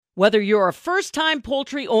Whether you're a first-time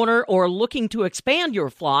poultry owner or looking to expand your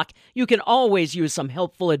flock, you can always use some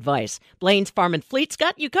helpful advice. Blaine's Farm and Fleet's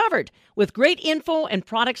got you covered with great info and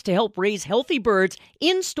products to help raise healthy birds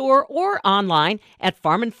in-store or online at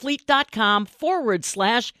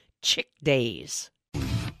farmandfleet.com/chick days.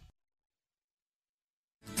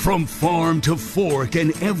 From farm to fork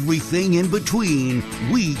and everything in between,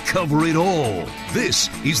 we cover it all. This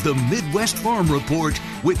is the Midwest Farm Report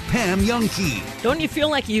with Pam Jahnke. Don't you feel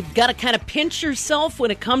like you've got to kind of pinch yourself when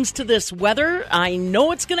it comes to this weather? I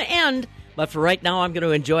know it's going to end, but for right now, I'm going to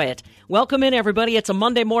enjoy it. Welcome in, everybody. It's a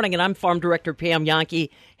Monday morning, and I'm Farm Director Pam Jahnke,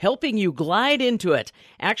 helping you glide into it.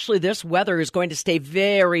 Actually, this weather is going to stay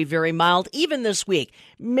very, very mild, even this week.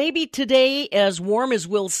 Maybe today as warm as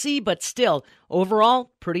we'll see, but still,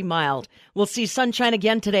 overall, pretty mild. We'll see sunshine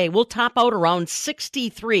again today. We'll top out around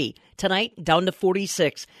 63. Tonight, down to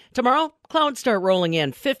 46. Tomorrow, clouds start rolling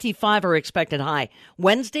in. 55 are expected high.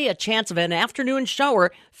 Wednesday, a chance of an afternoon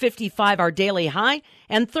shower. 55 our daily high.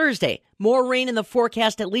 And Thursday, more rain in the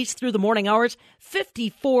forecast at least through the morning hours.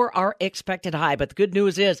 54 are expected high. But the good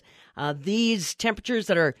news is these temperatures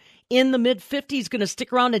that are in the mid-50s going to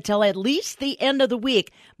stick around until at least the end of the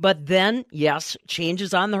week. But then, yes,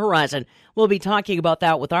 changes on the horizon. We'll be talking about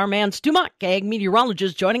that with our man Stu Muck, ag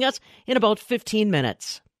meteorologist, joining us in about 15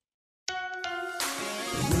 minutes.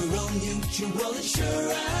 Rural Mutual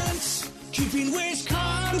Insurance, keeping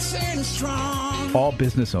Wisconsin strong. All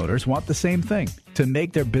business owners want the same thing, to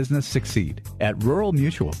make their business succeed. At Rural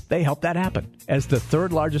Mutual, they help that happen. As the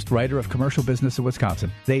third largest writer of commercial business in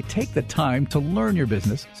Wisconsin, they take the time to learn your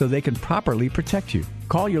business so they can properly protect you.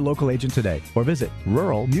 Call your local agent today or visit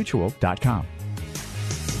ruralmutual.com.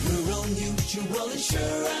 Rural Mutual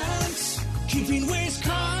Insurance, keeping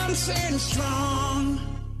Wisconsin strong.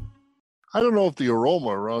 I don't know if the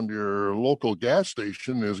aroma around your local gas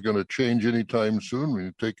station is going to change anytime soon when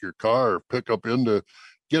you take your car or pick up in to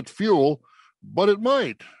get fuel, but it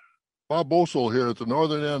might. Bob Boesel here at the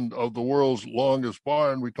northern end of the world's longest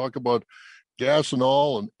barn. We talk about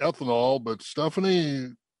gasoline and ethanol, but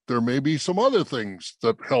Stephanie, there may be some other things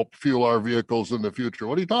that help fuel our vehicles in the future.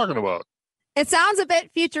 What are you talking about? It sounds a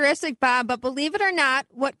bit futuristic, Bob, but believe it or not,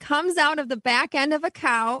 what comes out of the back end of a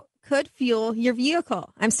cow could fuel your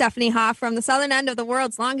vehicle. I'm Stephanie Hoff from the southern end of the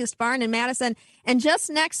world's longest barn in Madison, and just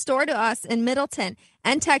next door to us in Middleton,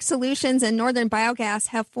 NTech Solutions and Northern Biogas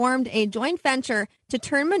have formed a joint venture to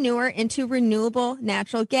turn manure into renewable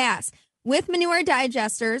natural gas. With manure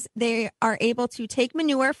digesters, they are able to take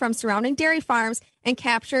manure from surrounding dairy farms and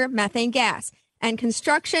capture methane gas. And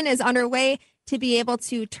construction is underway to be able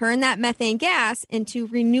to turn that methane gas into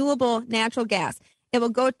renewable natural gas. It will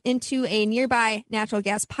go into a nearby natural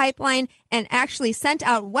gas pipeline and actually sent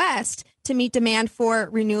out west to meet demand for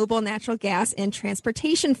renewable natural gas in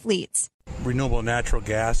transportation fleets. Renewable natural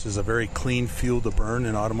gas is a very clean fuel to burn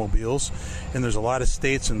in automobiles, and there's a lot of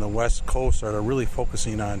states in the West Coast that are really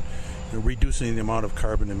focusing on reducing the amount of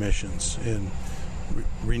carbon emissions. And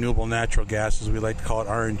renewable natural gas, as we like to call it,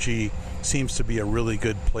 RNG, seems to be a really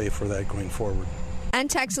good play for that going forward.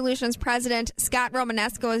 NTech Solutions President Scott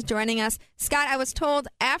Romanesco is joining us. Scott, I was told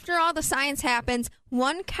after all the science happens,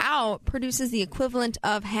 one cow produces the equivalent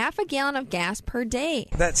of half a gallon of gas per day.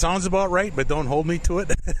 That sounds about right, but don't hold me to it.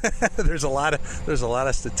 There's a lot of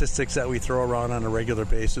statistics that we throw around on a regular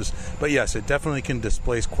basis. But yes, it definitely can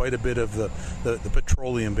displace quite a bit of the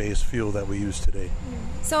petroleum-based fuel that we use today.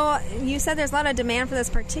 So you said there's a lot of demand for this,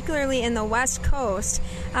 particularly in the West Coast.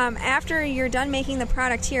 After you're done making the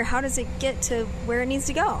product here, how does it get to where it needs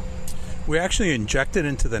to go? We actually inject it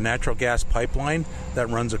into the natural gas pipeline that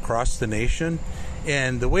runs across the nation.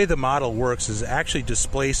 And the way the model works is it actually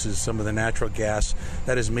displaces some of the natural gas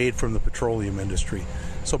that is made from the petroleum industry.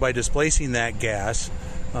 So by displacing that gas,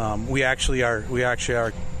 we actually are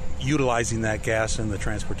utilizing that gas in the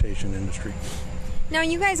transportation industry. Now,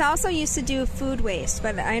 you guys also used to do food waste,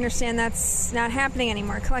 but I understand that's not happening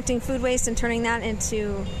anymore. Collecting food waste and putting that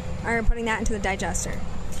into the digester.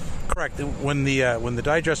 Correct. When the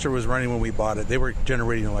digester was running when we bought it, they were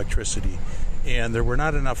generating electricity, and there were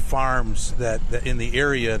not enough farms that in the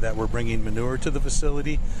area that were bringing manure to the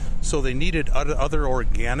facility, so they needed other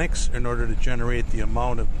organics in order to generate the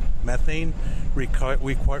amount of methane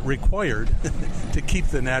required to keep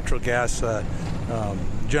the natural gas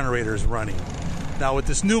generators running. Now, with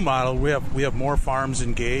this new model, we have more farms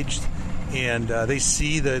engaged, and they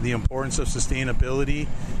see the importance of sustainability,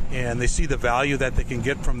 and they see the value that they can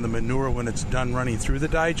get from the manure when it's done running through the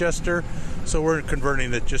digester. So we're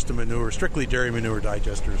converting it just to manure, strictly dairy manure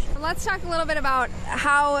digesters. Let's talk a little bit about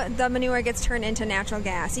how the manure gets turned into natural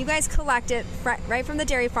gas. You guys collect it right from the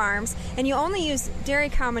dairy farms, and you only use dairy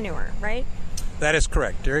cow manure, right? That is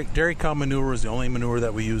correct. Dairy cow manure is the only manure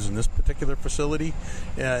that we use in this particular facility.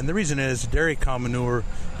 And the reason is dairy cow manure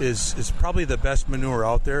is probably the best manure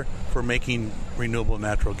out there for making renewable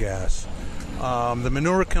natural gas. The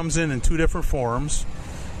manure comes in two different forms.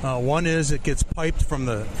 One is it gets piped from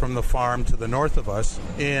the farm to the north of us,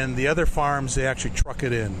 and the other farms, they actually truck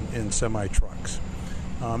it in semi-trucks.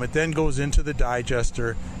 It then goes into the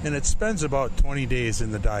digester, and it spends about 20 days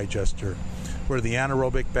in the digester, where the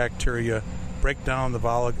anaerobic bacteria break down the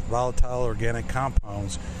volatile organic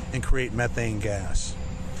compounds and create methane gas.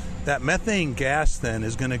 That methane gas then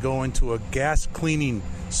is going to go into a gas cleaning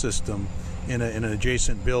system in an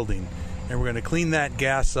adjacent building, and we're going to clean that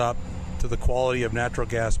gas up to the quality of natural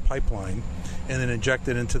gas pipeline and then inject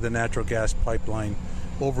it into the natural gas pipeline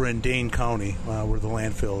over in Dane County, where the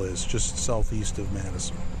landfill is, just southeast of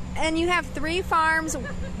Madison. And you have 3 farms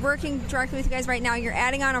working directly with you guys right now. You're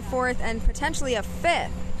adding on a 4th and potentially a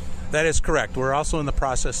 5th. That is correct. We're also in the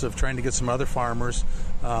process of trying to get some other farmers.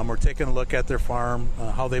 We're taking a look at their farm,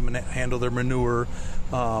 how they handle their manure.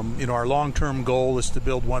 Our long-term goal is to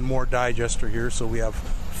build one more digester here, so we have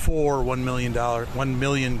 4 $1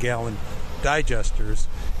 million gallon digesters,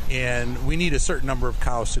 and we need a certain number of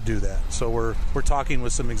cows to do that. So we're talking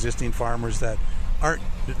with some existing farmers that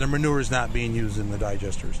their manure is not being used in the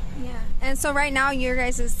digesters. Yeah, and so right now your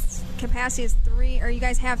guys' capacity is 3, or you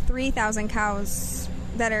guys have 3,000 cows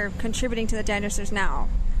that are contributing to the digesters now.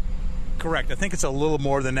 Correct. I think it's a little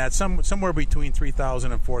more than that, somewhere between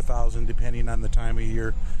 3,000 and 4,000, depending on the time of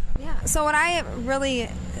year. Yeah. So what I really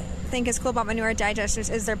think is cool about manure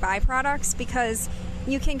digesters is their byproducts, because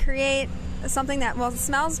you can create something that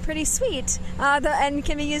smells pretty sweet and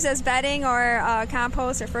can be used as bedding or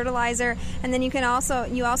compost or fertilizer, and then you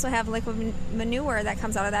also have liquid manure that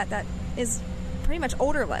comes out of that is pretty much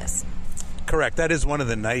odorless. Correct. That is one of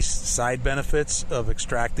the nice side benefits of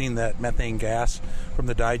extracting that methane gas from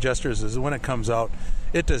the digesters, is when it comes out,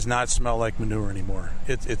 it does not smell like manure anymore.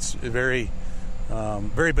 It's very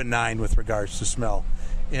very benign with regards to smell.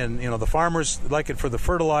 And the farmers like it for the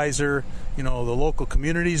fertilizer. The local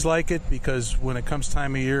communities like it because when it comes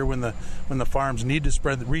time of year when the farms need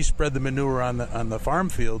to respread the manure on the farm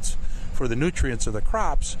fields for the nutrients of the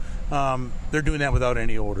crops, they're doing that without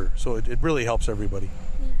any odor. So it really helps everybody.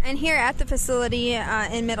 And here at the facility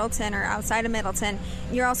in Middleton or outside of Middleton,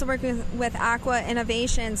 you're also working with Aqua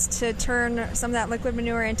Innovations to turn some of that liquid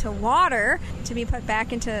manure into water to be put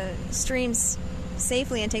back into streams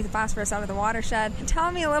safely and take the phosphorus out of the watershed.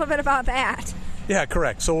 Tell me a little bit about that. Yeah,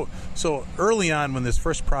 correct. So early on, when this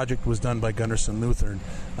first project was done by Gunderson Lutheran,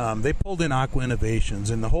 they pulled in Aqua Innovations,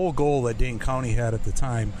 and the whole goal that Dane County had at the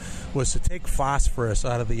time was to take phosphorus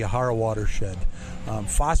out of the Yahara watershed.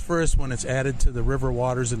 Phosphorus, when it's added to the river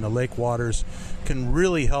waters and the lake waters, can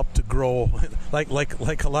really help to grow, like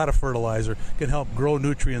a lot of fertilizer, can help grow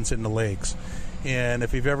nutrients in the lakes. And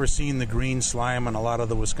if you've ever seen the green slime on a lot of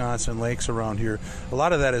the Wisconsin lakes around here, a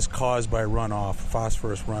lot of that is caused by runoff,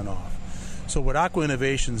 phosphorus runoff. So what Aqua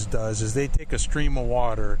Innovations does is they take a stream of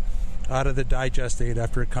water out of the digestate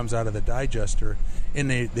after it comes out of the digester, and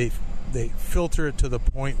they filter it to the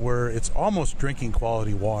point where it's almost drinking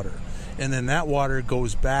quality water. And then that water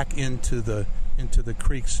goes back into the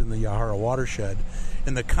creeks in the Yahara watershed.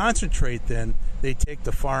 And the concentrate then, they take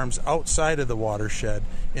the farms outside of the watershed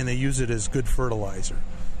and they use it as good fertilizer.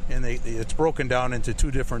 And it's broken down into 2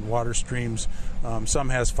 different water streams. Some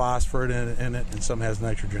has phosphorus in it and some has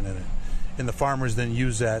nitrogen in it. And the farmers then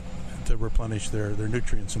use that to replenish their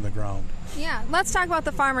nutrients in the ground. Yeah, let's talk about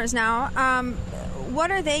the farmers now. What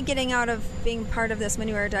are they getting out of being part of this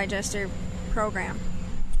manure digester program?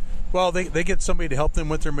 Well, they get somebody to help them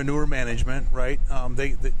with their manure management, right?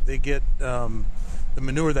 They get the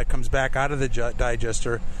manure that comes back out of the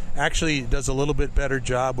digester actually does a little bit better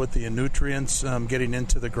job with the nutrients getting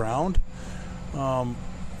into the ground.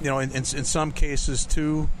 In some cases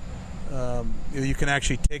too, you can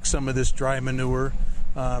actually take some of this dry manure,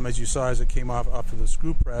 as you saw as it came off of the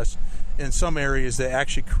screw press. In some areas, they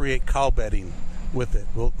actually create cow bedding with it.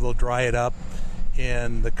 They'll dry it up,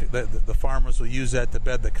 and the farmers will use that to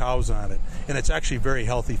bed the cows on it. And it's actually very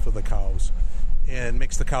healthy for the cows and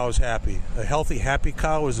makes the cows happy. A healthy, happy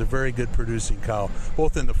cow is a very good producing cow,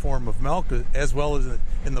 both in the form of milk as well as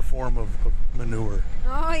in the form of manure.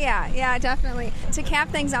 Oh, yeah, definitely. To cap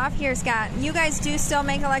things off here, Scott, you guys do still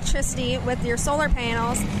make electricity with your solar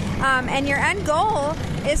panels, and your end goal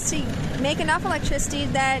is to make enough electricity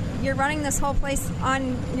that you're running this whole place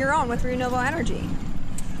on your own with renewable energy.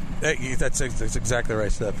 That's exactly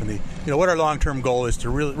right, Stephanie. What our long-term goal is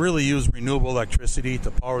to really use renewable electricity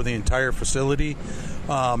to power the entire facility.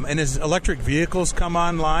 And as electric vehicles come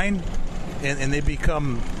online, and they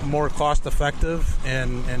become more cost effective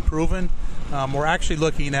and proven, we're actually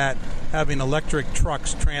looking at having electric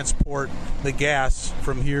trucks transport the gas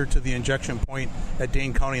from here to the injection point at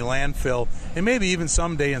Dane County Landfill, and maybe even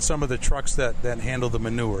someday in some of the trucks that handle the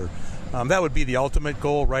manure. That would be the ultimate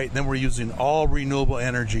goal, right? Then we're using all renewable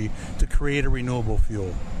energy to create a renewable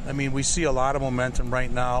fuel. I mean, we see a lot of momentum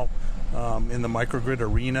right now in the microgrid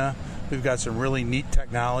arena. We've got some really neat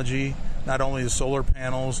technology, not only the solar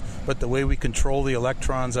panels, but the way we control the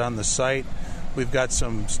electrons on the site. We've got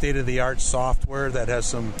some state-of-the-art software that has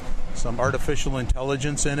some artificial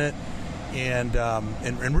intelligence in it, and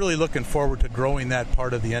really looking forward to growing that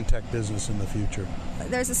part of the NTEC business in the future.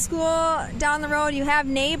 There's a school down the road. You have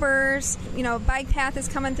neighbors. Bike path is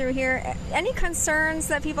coming through here. Any concerns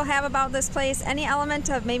that people have about this place? Any element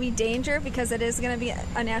of maybe danger because it is going to be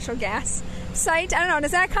a natural gas site? I don't know.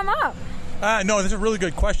 Does that come up? No, that's a really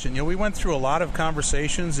good question. We went through a lot of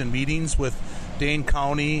conversations and meetings with Dane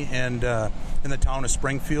County and in the town of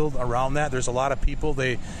Springfield around that. There's a lot of people,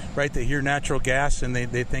 they hear natural gas and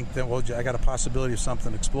they think that, well, I got a possibility of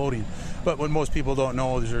something exploding. But what most people don't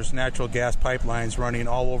know is there's natural gas pipelines running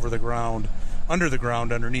all over the ground, under the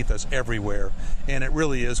ground, underneath us, everywhere. And it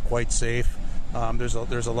really is quite safe. There's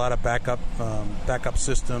a lot of backup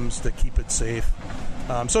systems to keep it safe.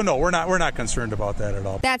 So no, we're not concerned about that at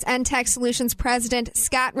all. That's NTEC Solutions President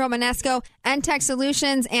Scott Romanesco. NTEC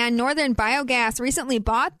Solutions and Northern Biogas recently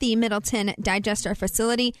bought the Middleton digester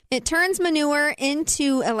facility. It turns manure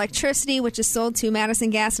into electricity, which is sold to Madison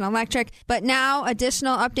Gas and Electric. But now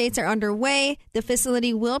additional updates are underway. The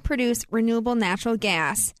facility will produce renewable natural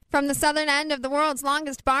gas. From the southern end of the world's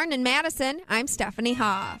longest barn in Madison, I'm Stephanie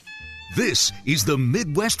Hoff. This is the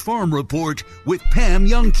Midwest Farm Report with Pam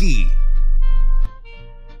Youngkey.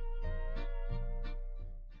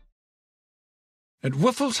 At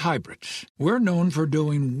Wyffels Hybrids, we're known for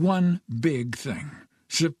doing one big thing: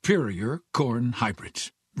 superior corn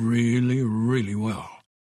hybrids. Really, really well.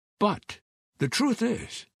 But the truth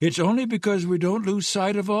is, it's only because we don't lose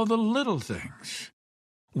sight of all the little things.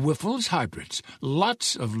 Wyffels Hybrids,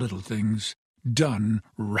 lots of little things done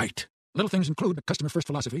right. Little things include a customer-first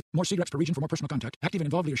philosophy, more seed reps per region for more personal contact, active and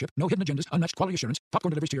involved leadership, no hidden agendas, unmatched quality assurance, popcorn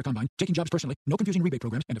deliveries to your combine, taking jobs personally, no confusing rebate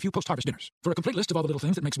programs, and a few post-harvest dinners. For a complete list of all the little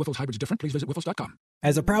things that makes Wyffels Hybrids different, please visit Wyffels.com.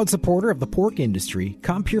 As a proud supporter of the pork industry,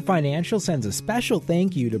 Compure Financial sends a special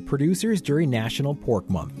thank you to producers during National Pork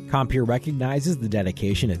Month. Compure recognizes the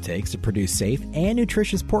dedication it takes to produce safe and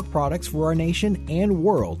nutritious pork products for our nation and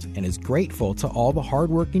world, and is grateful to all the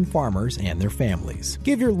hardworking farmers and their families.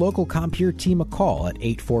 Give your local Compure team a call at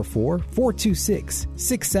 844-426-6733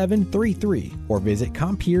 or visit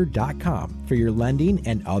Compure.com for your lending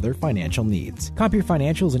and other financial needs. Compure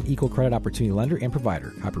Financial is an equal credit opportunity lender and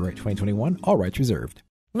provider. Copyright 2021, all rights reserved.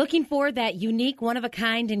 Looking for that unique,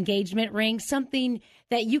 one-of-a-kind engagement ring, something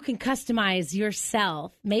that you can customize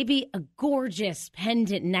yourself, maybe a gorgeous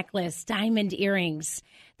pendant necklace, diamond earrings.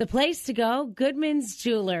 The place to go, Goodman's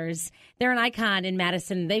Jewelers. They're an icon in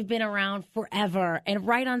Madison. They've been around forever and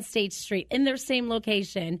right on State Street in their same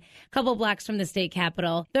location, a couple blocks from the state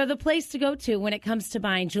capitol. They're the place to go to when it comes to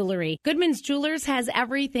buying jewelry. Goodman's Jewelers has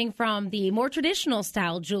everything from the more traditional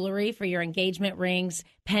style jewelry for your engagement rings,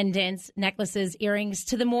 pendants, necklaces, earrings,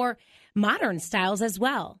 to the more modern styles as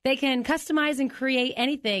well. They can customize and create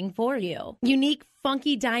anything for you. Unique,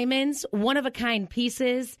 funky diamonds, one-of-a-kind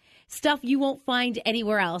pieces, stuff you won't find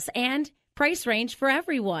anywhere else, and price range for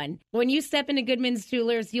everyone. When you step into Goodman's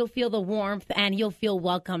Jewelers, you'll feel the warmth and you'll feel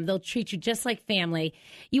welcome. They'll treat you just like family.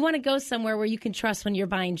 You want to go somewhere where you can trust when you're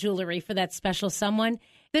buying jewelry for that special someone?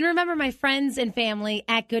 Then remember my friends and family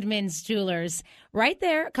at Goodman's Jewelers. Right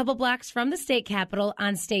there, a couple blocks from the state capitol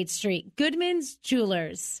on State Street. Goodman's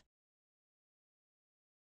Jewelers.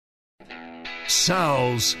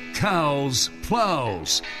 Sows, cows,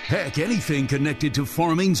 plows. Heck, anything connected to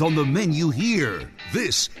farming's on the menu here.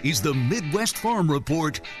 This is the Midwest Farm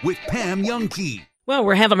Report with Pam Youngkey. Well,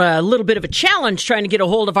 we're having a little bit of a challenge trying to get a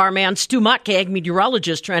hold of our man, Stu Mutke, ag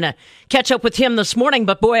meteorologist, trying to catch up with him this morning.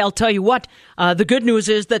 But boy, I'll tell you what, the good news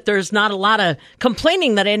is that there's not a lot of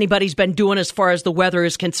complaining that anybody's been doing as far as the weather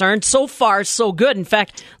is concerned. So far, so good. In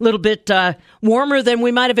fact, a little bit warmer than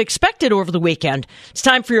we might have expected over the weekend. It's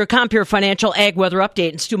time for your Compure Financial Ag Weather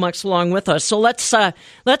Update, and Stu Muck's along with us. So let's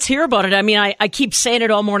hear about it. I mean, I keep saying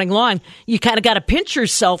it all morning long. You kind of got to pinch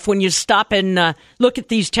yourself when you stop and look at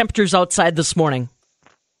these temperatures outside this morning.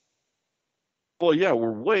 Well, yeah, we're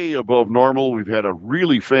way above normal. We've had a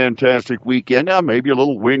really fantastic weekend. Now, maybe a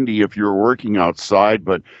little windy if you're working outside,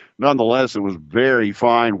 but nonetheless, it was very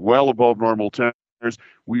fine, well above normal temperatures.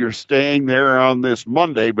 We are staying there on this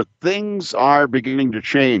Monday, but things are beginning to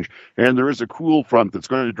change, and there is a cool front that's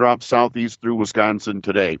going to drop southeast through Wisconsin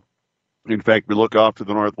today. In fact, we look off to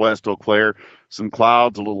the northwest, Eau Claire, some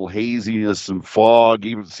clouds, a little haziness, some fog,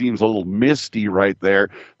 even seems a little misty right there.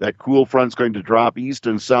 That cool front's going to drop east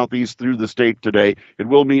and southeast through the state today. It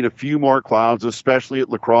will mean a few more clouds, especially at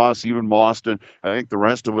La Crosse, even Mauston. I think the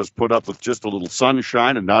rest of us put up with just a little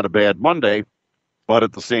sunshine and not a bad Monday. But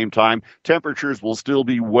at the same time, temperatures will still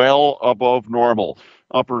be well above normal.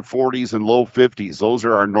 Upper 40s and low 50s. Those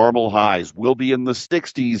are our normal highs. We'll be in the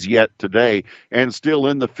 60s yet today and still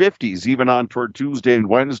in the 50s even on toward Tuesday and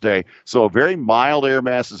Wednesday. So very mild air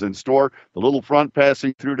masses in store. The little front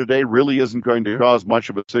passing through today really isn't going to cause much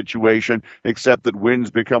of a situation except that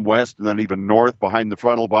winds become west and then even north behind the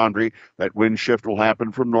frontal boundary. That wind shift will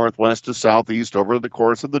happen from northwest to southeast over the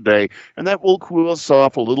course of the day, and that will cool us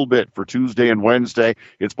off a little bit for Tuesday and Wednesday.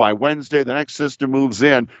 It's by Wednesday the next system moves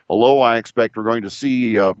in. A low I expect we're going to see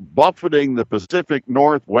buffeting the Pacific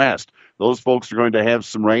Northwest. Those folks are going to have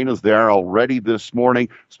some rain, as they are already this morning,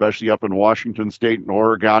 especially up in Washington State and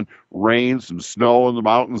Oregon. Rain, some snow in the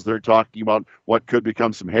mountains. They're talking about what could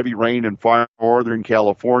become some heavy rain in far northern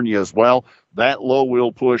California as well. That low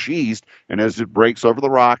will push east, and as it breaks over the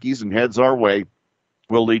Rockies and heads our way,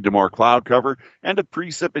 will lead to more cloud cover and a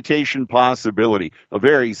precipitation possibility. A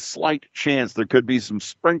very slight chance there could be some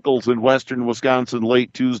sprinkles in western Wisconsin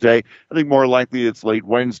late Tuesday. I think more likely it's late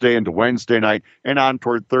Wednesday into Wednesday night and on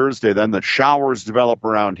toward Thursday. Then the showers develop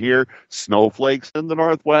around here. Snowflakes in the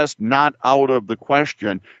northwest, not out of the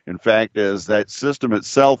question. In fact, as that system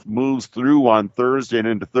itself moves through on Thursday and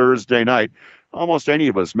into Thursday night, almost any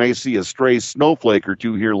of us may see a stray snowflake or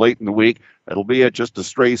two here late in the week. It'll be just a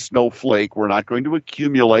stray snowflake. We're not going to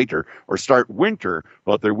accumulate or start winter,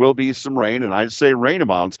 but there will be some rain, and I'd say rain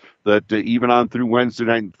amounts that even on through Wednesday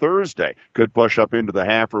night and Thursday could push up into the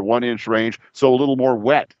half or 1 inch range, so a little more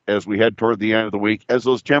wet as we head toward the end of the week as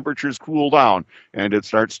those temperatures cool down, and it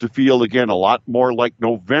starts to feel again a lot more like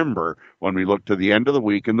November when we look to the end of the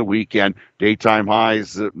week and the weekend. Daytime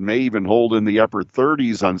highs may even hold in the upper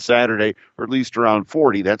 30s on Saturday, or at least around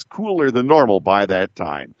 40. That's cooler than normal by that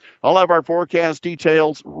time. I'll have our forecast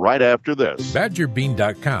details right after this.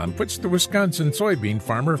 BadgerBean.com puts the Wisconsin soybean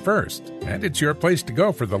farmer first, and it's your place to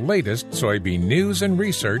go for the latest soybean news and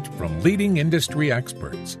research from leading industry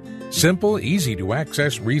experts. Simple,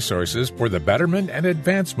 easy-to-access resources for the betterment and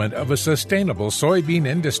advancement of a sustainable soybean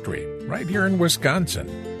industry right here in Wisconsin.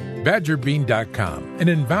 BadgerBean.com, an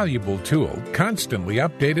invaluable tool constantly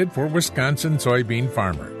updated for Wisconsin soybean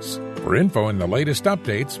farmers. For info and the latest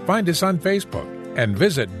updates, find us on Facebook and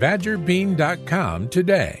visit BadgerBean.com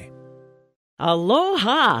today.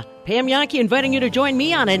 Aloha! Pam Yankee inviting you to join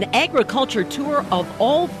me on an agriculture tour of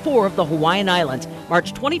all 4 of the Hawaiian Islands,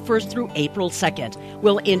 March 21st through April 2nd.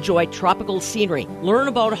 We'll enjoy tropical scenery, learn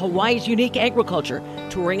about Hawaii's unique agriculture,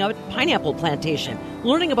 touring a pineapple plantation,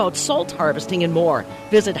 learning about salt harvesting, and more.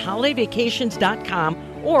 Visit holidayvacations.com,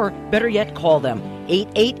 or better yet, call them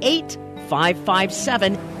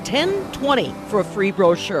 888-557-1020 for a free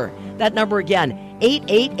brochure. That number again,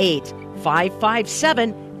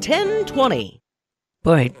 888-557-1020.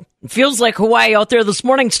 Boy, it feels like Hawaii out there this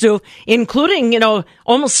morning, Stu, including,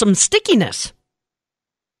 almost some stickiness.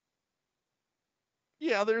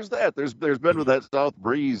 Yeah, there's that. There's been with that south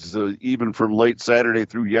breeze even from late Saturday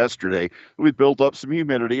through yesterday. We've built up some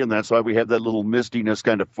humidity, and that's why we have that little mistiness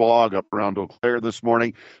kind of fog up around Eau Claire this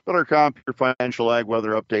morning. But our Computer Financial Ag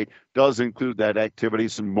Weather Update does include that activity,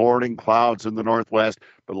 some morning clouds in the northwest,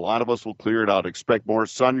 but a lot of us will clear it out. Expect more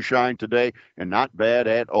sunshine today, and not bad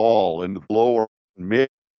at all in the lower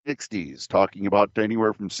mid-60s, talking about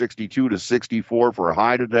anywhere from 62 to 64 for a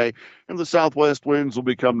high today. And the southwest winds will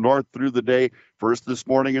become north through the day, first this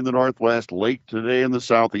morning in the northwest, late today in the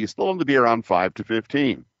southeast. They'll only be around 5 to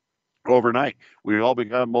 15. Overnight, we all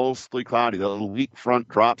become mostly cloudy. The little weak front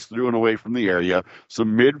drops through and away from the area.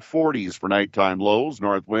 Some mid-40s for nighttime lows.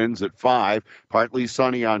 North winds at 5. Partly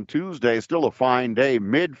sunny on Tuesday. Still a fine day.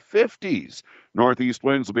 Mid-50s. Northeast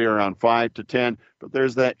winds will be around 5 to 10, but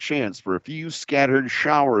there's that chance for a few scattered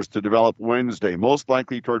showers to develop Wednesday, most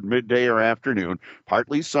likely toward midday or afternoon.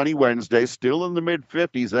 Partly sunny Wednesday, still in the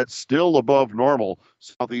mid-50s. That's still above normal.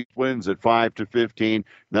 Southeast winds at 5 to 15.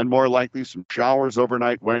 Then more likely some showers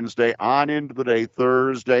overnight Wednesday, on into the day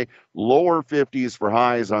Thursday. Lower 50s for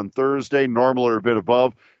highs on Thursday, normal or a bit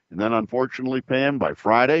above. And then unfortunately, Pam, by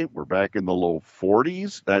Friday, we're back in the low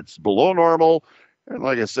 40s. That's below normal. And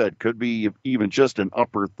like I said, could be even just an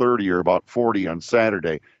upper 30 or about 40 on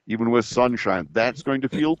Saturday. Even with sunshine, that's going to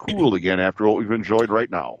feel cool again after what we've enjoyed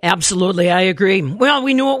right now. Absolutely, I agree. Well,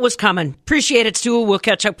 we knew it was coming. Appreciate it, Stu. We'll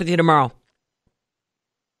catch up with you tomorrow.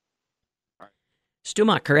 Stu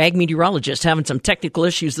Macher, ag meteorologist, having some technical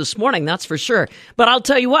issues this morning, that's for sure. But I'll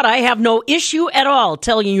tell you what, I have no issue at all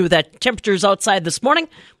telling you that temperatures outside this morning,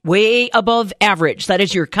 way above average. That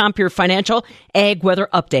is your Compeer Financial Ag Weather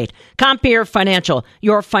Update. Compeer Financial,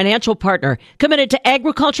 your financial partner, committed to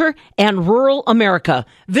agriculture and rural America.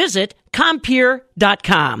 Visit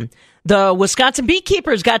Compeer.com. The Wisconsin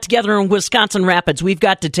beekeepers got together in Wisconsin Rapids. We've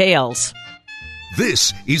got details.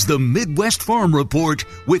 This is the Midwest Farm Report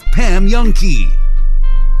with Pam Jahnke.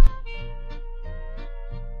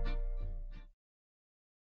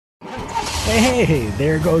 Hey,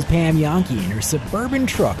 there goes Pam Jahnke in her suburban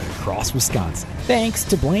truck across Wisconsin. Thanks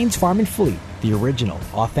to Blaine's Farm and Fleet, the original,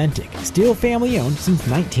 authentic, still family-owned since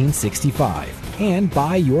 1965. And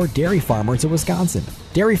by your dairy farmers of Wisconsin.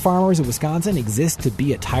 Dairy Farmers of Wisconsin exists to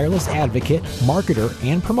be a tireless advocate, marketer,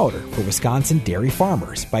 and promoter for Wisconsin dairy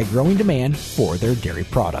farmers by growing demand for their dairy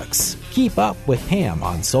products. Keep up with Pam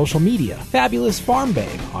on social media, Fabulous Farm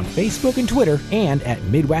Babe on Facebook and Twitter, and at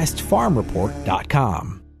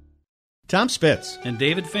MidwestFarmReport.com. Tom Spitz and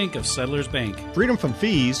David Fink of Settlers Bank. Freedom from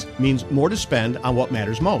fees means more to spend on what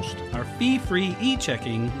matters most. Our fee-free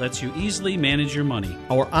e-checking lets you easily manage your money.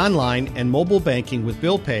 Our online and mobile banking with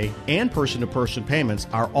bill pay and person-to-person payments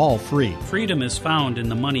are all free. Freedom is found in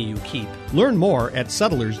the money you keep. Learn more at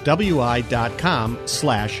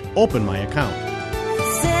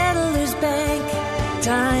settlerswi.com/openmyaccount. Settlers Bank,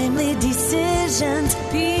 timely decisions,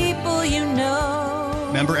 people you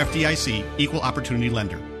know. Member FDIC, Equal Opportunity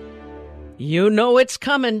Lender. You know it's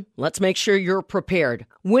coming. Let's make sure you're prepared.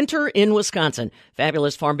 Winter in Wisconsin.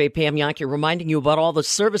 Fabulous Farm Babe Pam Jahnke reminding you about all the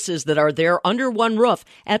services that are there under one roof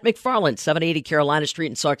at McFarland's, 780 Carolina Street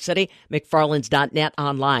in Sauk City, McFarlands.net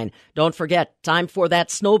online. Don't forget, time for that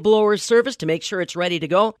snowblower service to make sure it's ready to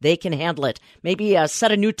go. They can handle it. Maybe a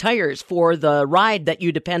set of new tires for the ride that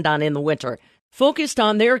you depend on in the winter. Focused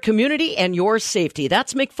on their community and your safety.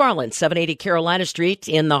 That's McFarland, 780 Carolina Street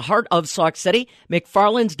in the heart of Sauk City.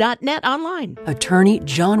 McFarlands.net online. Attorney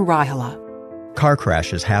John Raihala. Car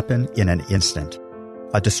crashes happen in an instant.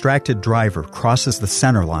 A distracted driver crosses the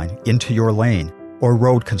center line into your lane, or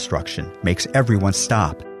road construction makes everyone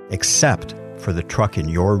stop, except for the truck in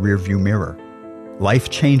your rearview mirror. Life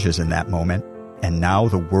changes in that moment, and now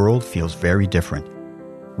the world feels very different.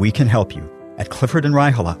 We can help you. At Clifford &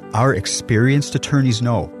 Raihala, our experienced attorneys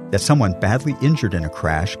know that someone badly injured in a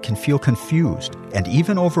crash can feel confused and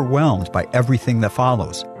even overwhelmed by everything that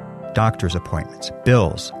follows. Doctor's appointments,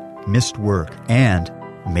 bills, missed work, and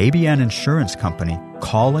maybe an insurance company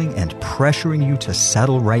calling and pressuring you to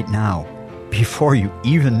settle right now before you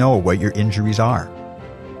even know what your injuries are.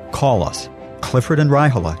 Call us. Clifford &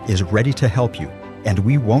 Raihala is ready to help you, and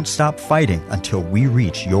we won't stop fighting until we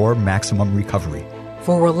reach your maximum recovery.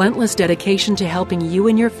 For relentless dedication to helping you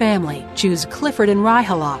and your family, choose Clifford &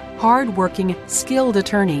 Raihala, hard-working, skilled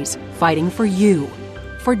attorneys fighting for you.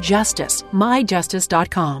 For justice,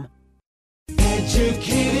 myjustice.com.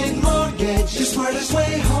 Educated Mortgage, the smartest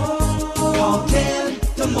way home. Call Dan,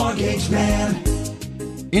 the mortgage man.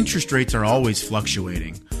 Interest rates are always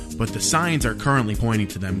fluctuating, but the signs are currently pointing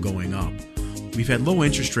to them going up. We've had low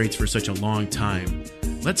interest rates for such a long time.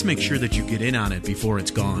 Let's make sure that you get in on it before it's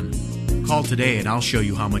gone. Call today and I'll show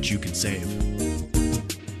you how much you can save.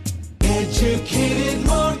 Educated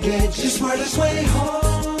Mortgage, the smartest way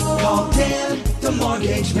home. Call Dan, the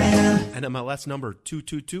mortgage man. NMLS number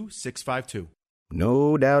 222652.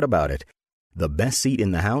 No doubt about it. The best seat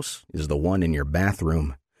in the house is the one in your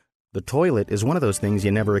bathroom. The toilet is one of those things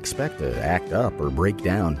you never expect to act up or break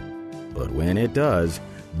down. But when it does,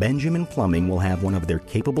 Benjamin Plumbing will have one of their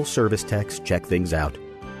capable service techs check things out.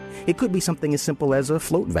 It could be something as simple as a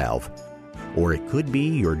float valve. Or it could be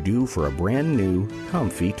you're due for a brand new,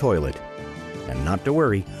 comfy toilet. And not to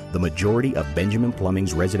worry, the majority of Benjamin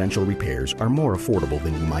Plumbing's residential repairs are more affordable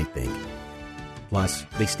than you might think. Plus,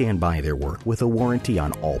 they stand by their work with a warranty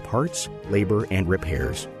on all parts, labor, and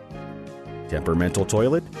repairs. Temperamental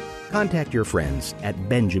toilet? Contact your friends at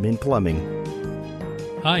Benjamin Plumbing.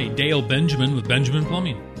 Hi, Dale Benjamin with Benjamin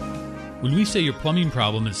Plumbing. When we say your plumbing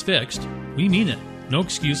problem is fixed, we mean it. No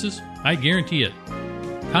excuses. I guarantee it.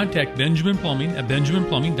 Contact Benjamin Plumbing at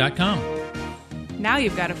benjaminplumbing.com. Now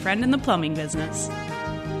you've got a friend in the plumbing business.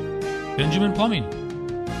 Benjamin Plumbing.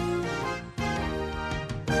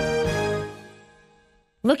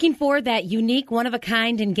 Looking for that unique,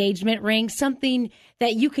 one-of-a-kind engagement ring, something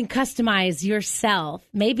that you can customize yourself.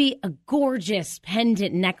 Maybe a gorgeous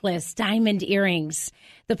pendant necklace, diamond earrings.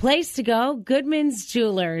 The place to go, Goodman's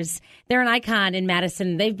Jewelers. They're an icon in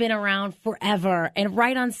Madison. They've been around forever and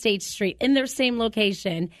right on State Street in their same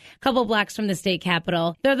location, a couple blocks from the state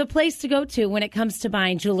capitol. They're the place to go to when it comes to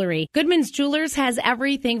buying jewelry. Goodman's Jewelers has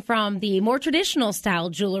everything from the more traditional style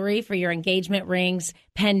jewelry for your engagement rings,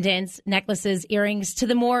 pendants, necklaces, earrings, to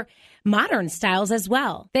the more modern styles as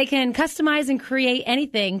well. They can customize and create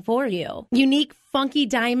anything for you. Unique, funky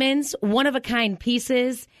diamonds, one-of-a-kind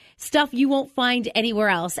pieces, stuff you won't find anywhere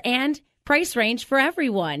else, and price range for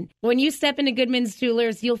everyone. When you step into Goodman's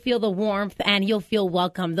Jewelers, you'll feel the warmth and you'll feel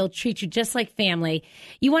welcome. They'll treat you just like family.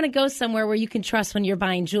 You want to go somewhere where you can trust when you're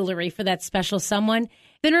buying jewelry for that special someone?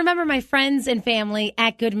 Then remember my friends and family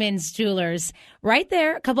at Goodman's Jewelers. Right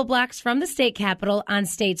there, a couple blocks from the state capitol on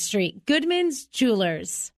State Street. Goodman's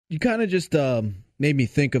Jewelers. You kind of just made me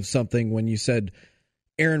think of something when you said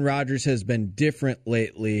Aaron Rodgers has been different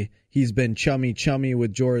lately. He's been chummy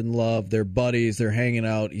with Jordan Love. They're buddies. They're hanging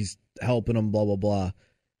out. He's helping them, blah, blah, blah.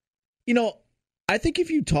 You know, I think if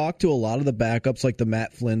you talk to a lot of the backups, like the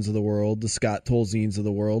Matt Flynn's of the world, the Scott Tolzie's of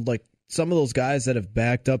the world, like some of those guys that have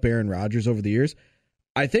backed up Aaron Rodgers over the years,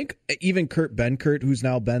 I think even Kurt Benkert, who's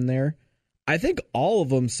now been there, I think all of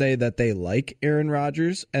them say that they like Aaron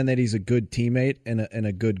Rodgers and that he's a good teammate and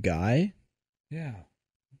a good guy. Yeah.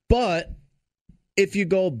 But if you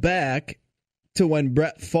go back to when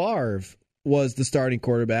Brett Favre was the starting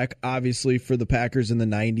quarterback, obviously for the Packers in the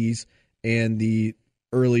 90s and the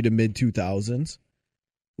early to mid 2000s,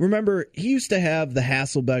 remember, he used to have the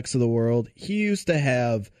Hasselbecks of the world. He used to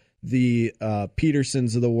have the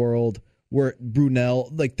Petersons of the world, where Brunell,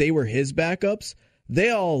 like they were his backups. They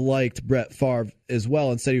all liked Brett Favre as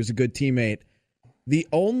well and said he was a good teammate. The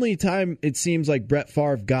only time it seems like Brett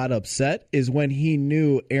Favre got upset is when he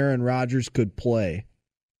knew Aaron Rodgers could play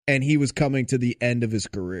and he was coming to the end of his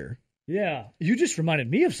career. Yeah, you just reminded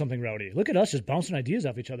me of something, Rowdy. Look at us just bouncing ideas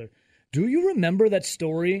off each other. Do you remember that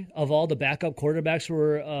story of all the backup quarterbacks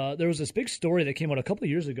where there was this big story that came out a couple of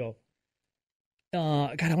years ago? I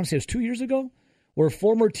want to say it was 2 years ago, where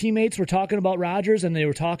former teammates were talking about Rodgers, and they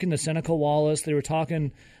were talking to Seneca Wallace. They were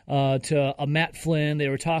talking to Matt Flynn. They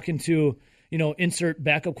were talking to, insert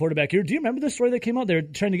backup quarterback here. Do you remember the story that came out? They were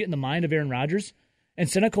trying to get in the mind of Aaron Rodgers, and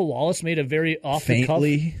Seneca Wallace made a very off-the-cuff.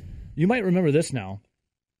 You might remember this now.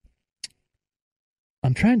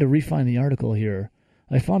 I'm trying to refine the article here.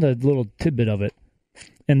 I found a little tidbit of it,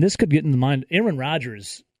 and this could get in the mind. Aaron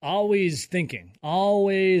Rodgers, always thinking,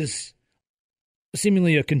 always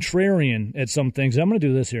seemingly a contrarian at some things. I'm going to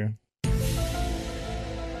do this here.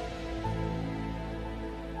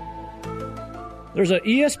 There's an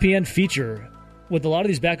ESPN feature with a lot of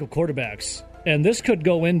these backup quarterbacks, and this could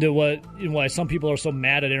go into why some people are so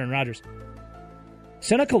mad at Aaron Rodgers.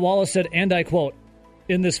 Seneca Wallace said, and I quote,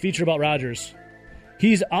 in this feature about Rodgers,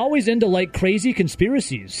 "He's always into like crazy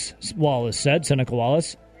conspiracies," Wallace said, Seneca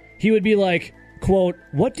Wallace. He would be like, quote,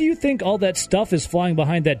 "What do you think all that stuff is flying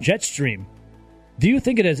behind that jet stream? Do you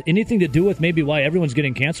think it has anything to do with maybe why everyone's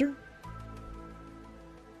getting cancer?"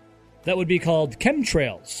 That would be called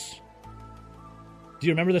chemtrails. Do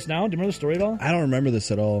you remember this now? Do you remember the story at all? I don't remember this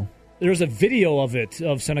at all. There's a video of it,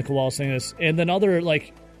 of Seneca Wallace saying this, and then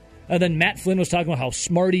and then Matt Flynn was talking about how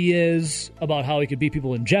smart he is, about how he could beat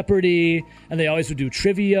people in Jeopardy, and they always would do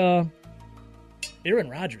trivia. Aaron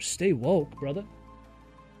Rodgers, stay woke, brother.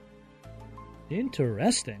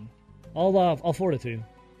 Interesting. I'll forward it to you.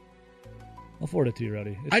 I'll forward it to you,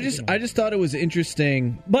 Rowdy. I just thought it was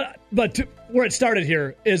interesting. But where it started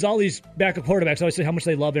here is all these backup quarterbacks always say how much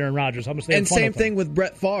they love Aaron Rodgers, how much they and same thing with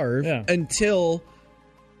Brett Favre until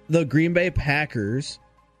the Green Bay Packers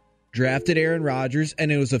drafted Aaron Rodgers,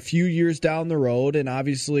 and it was a few years down the road, and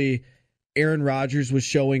obviously Aaron Rodgers was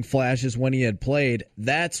showing flashes when he had played.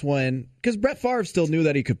 That's when, because Brett Favre still knew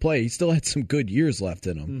that he could play. He still had some good years left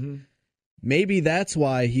in him. Mm-hmm. Maybe that's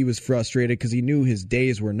why he was frustrated, because he knew his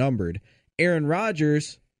days were numbered. Aaron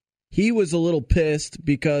Rodgers, he was a little pissed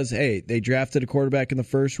because, hey, they drafted a quarterback in the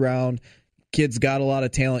first round. Kid's got a lot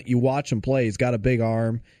of talent. You watch him play. He's got a big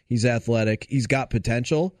arm. He's athletic. He's got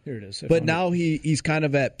potential. Here it is. But now he's kind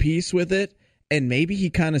of at peace with it, and maybe he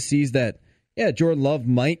kind of sees that, yeah, Jordan Love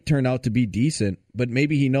might turn out to be decent, but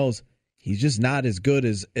maybe he knows he's just not as good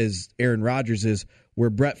as Aaron Rodgers is, where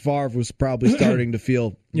Brett Favre was probably starting to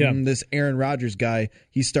feel, this Aaron Rodgers guy,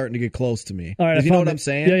 he's starting to get close to me. All right, you know what I'm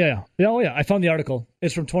saying? Yeah. Oh, yeah. I found the article.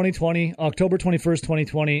 It's from 2020, October 21st,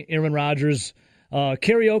 2020. Aaron Rodgers,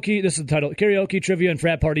 karaoke, this is the title, Karaoke, Trivia, and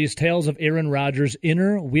Frat Parties, Tales of Aaron Rodgers'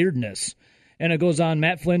 Inner Weirdness. And it goes on.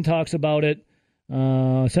 Matt Flynn talks about it.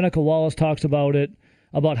 Seneca Wallace talks about it,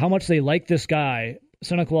 about how much they like this guy.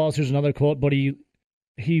 Seneca Wallace, here's another quote, but he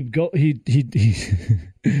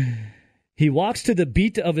He walks to the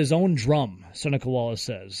beat of his own drum, Seneca Wallace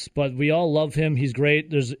says. But we all love him. He's great.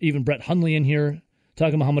 There's even Brett Hundley in here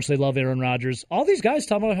talking about how much they love Aaron Rodgers. All these guys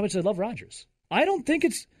talking about how much they love Rodgers. I don't think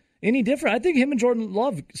it's any different. I think him and Jordan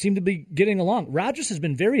Love seem to be getting along. Rodgers has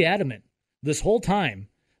been very adamant this whole time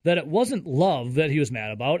that it wasn't Love that he was mad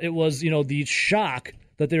about. It was, the shock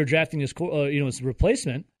that they were drafting his, his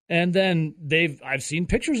replacement. And then I've seen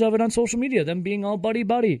pictures of it on social media, them being all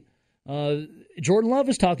buddy-buddy. Jordan Love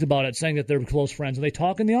has talked about it, saying that they're close friends, and they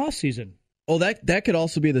talk in the offseason. Well, that could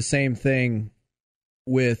also be the same thing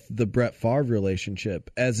with the Brett Favre relationship,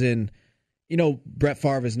 as in, Brett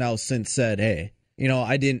Favre has now since said, hey,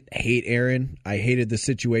 I didn't hate Aaron. I hated the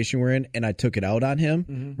situation we're in, and I took it out on him.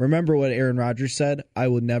 Mm-hmm. Remember what Aaron Rodgers said? I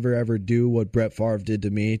would never, ever do what Brett Favre did to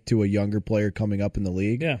me to a younger player coming up in the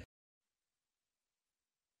league. Yeah.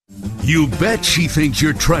 You bet she thinks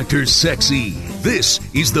your tractor's sexy. This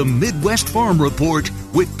is the Midwest Farm Report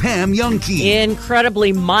with Pam Youngkey.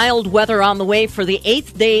 Incredibly mild weather on the way for the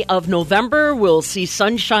 8th day of November. We'll see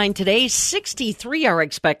sunshine today. 63 are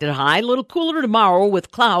expected high. A little cooler tomorrow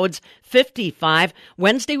with clouds, 55.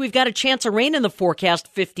 Wednesday, we've got a chance of rain in the forecast,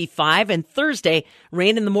 55. And Thursday,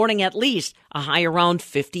 rain in the morning at least, a high around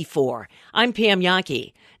 54. I'm Pam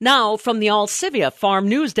Youngkey. Now, from the Alcivia Farm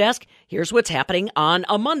News Desk, here's what's happening on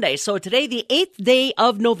a Monday. So today, the 8th day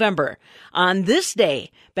of November. On this day,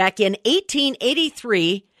 back in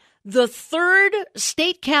 1883, the third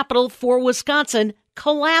state capital for Wisconsin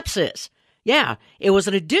collapses. Yeah, it was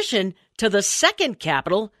an addition to the second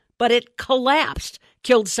capital, but it collapsed.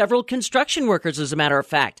 Killed several construction workers, as a matter of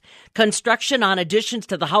fact. Construction on additions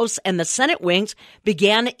to the House and the Senate wings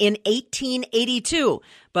began in 1882,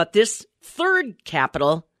 but this third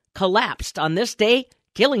capital collapsed on this day,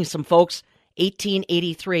 killing some folks,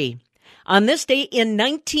 1883. On this day in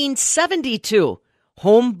 1972,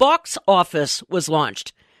 Home Box Office was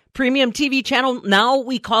launched. Premium TV channel, now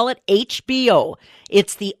we call it HBO.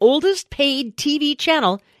 It's the oldest paid TV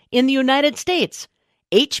channel in the United States.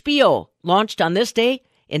 HBO launched on this day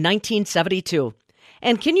in 1972.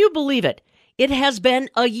 And can you believe it? It has been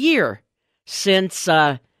a year since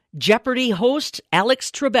Jeopardy host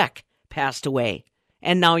Alex Trebek passed away.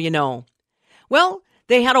 And now you know. Well,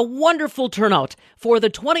 they had a wonderful turnout for the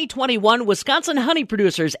 2021 Wisconsin Honey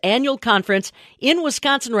Producers Annual Conference in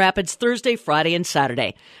Wisconsin Rapids Thursday, Friday, and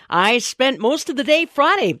Saturday. I spent most of the day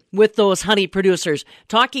Friday with those honey producers,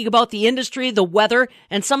 talking about the industry, the weather,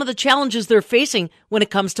 and some of the challenges they're facing when it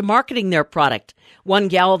comes to marketing their product. One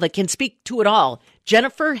gal that can speak to it all,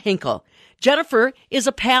 Jennifer Hinkle. Jennifer is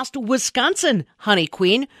a past Wisconsin Honey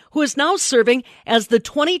Queen who is now serving as the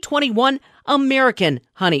 2021 American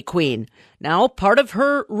Honey Queen. Now, part of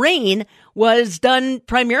her reign was done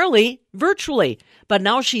primarily virtually, but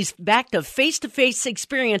now she's back to face-to-face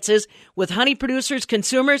experiences with honey producers,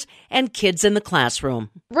 consumers, and kids in the classroom.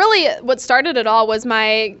 Really, what started it all was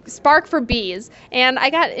my spark for bees, and I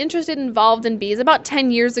got involved in bees about 10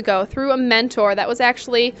 years ago through a mentor that was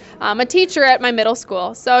actually a teacher at my middle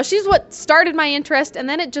school. So she's what started my interest, and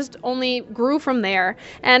then it just only grew from there.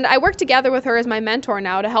 And I work together with her as my mentor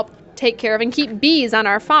now to help take care of and keep bees on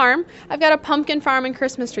our farm. I've got a pumpkin farm and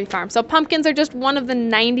Christmas tree farm. So pumpkins are just one of the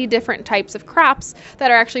 90 different types of crops that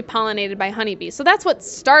are actually pollinated by honeybees. So that's what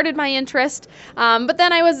started my interest. But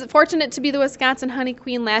then I was fortunate to be the Wisconsin Honey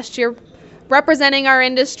Queen last year, representing our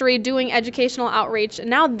industry, doing educational outreach. And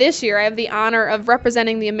now this year I have the honor of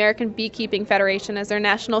representing the American Beekeeping Federation as their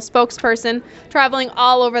national spokesperson, traveling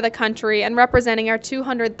all over the country and representing our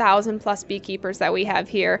 200,000 plus beekeepers that we have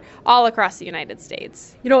here all across the United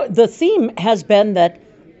States. You know, the theme has been that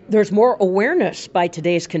there's more awareness by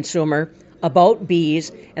today's consumer about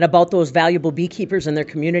bees and about those valuable beekeepers in their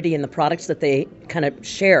community and the products that they kind of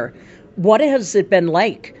share. What has it been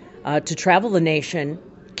like to travel the nation,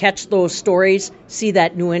 catch those stories, see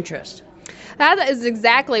that new interest? That is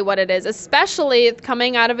exactly what it is, especially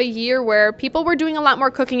coming out of a year where people were doing a lot more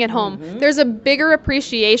cooking at home. Mm-hmm. There's a bigger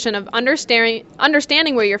appreciation of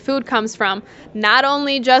understanding where your food comes from, not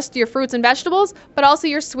only just your fruits and vegetables, but also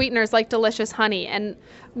your sweeteners like delicious honey, and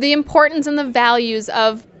the importance and the values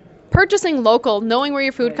of purchasing local, knowing where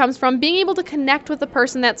your food comes from, being able to connect with the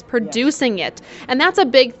person that's producing it. And that's a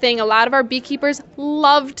big thing. A lot of our beekeepers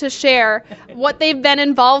love to share what they've been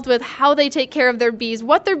involved with, how they take care of their bees,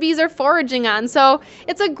 what their bees are foraging on. So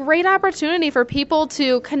it's a great opportunity for people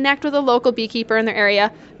to connect with a local beekeeper in their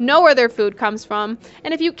area, know where their food comes from.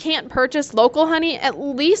 And if you can't purchase local honey, at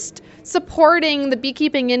least supporting the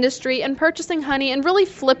beekeeping industry and purchasing honey and really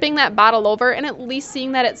flipping that bottle over and at least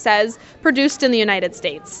seeing that it says produced in the United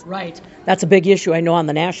States. Right. That's a big issue, I know, on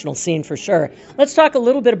the national scene for sure. Let's talk a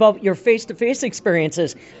little bit about your face-to-face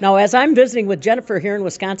experiences. Now, as I'm visiting with Jennifer here in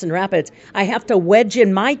Wisconsin Rapids, I have to wedge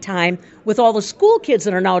in my time with all the school kids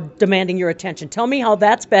that are now demanding your attention. Tell me how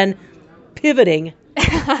that's been pivoting.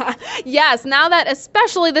 Yes, now that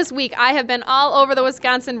especially this week, I have been all over the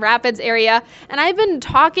Wisconsin Rapids area, and I've been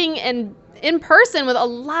talking in person with a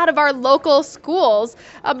lot of our local schools.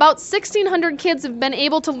 About 1,600 kids have been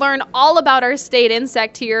able to learn all about our state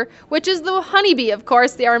insect here, which is the honeybee, of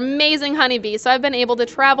course, our amazing honeybee. So I've been able to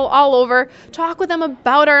travel all over, talk with them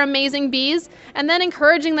about our amazing bees, and then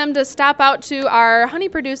encouraging them to stop out to our honey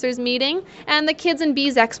producers meeting and the Kids and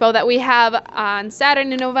Bees Expo that we have on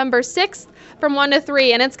Saturday, November 6th from 1 to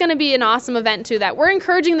 3. And it's going to be an awesome event, too, that we're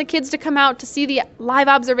encouraging the kids to come out to see the live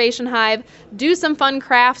observation hive, do some fun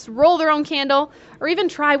crafts, roll their own candle, or even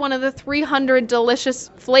try one of the 300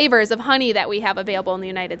 delicious flavors of honey that we have available in the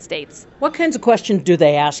United States. What kinds of questions do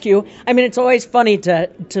they ask you? I mean, it's always funny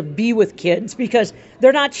to be with kids because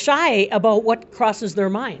they're not shy about what crosses their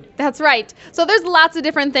mind. That's right. So there's lots of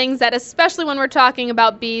different things that, especially when we're talking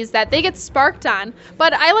about bees, that they get sparked on.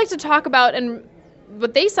 But I like to talk about, and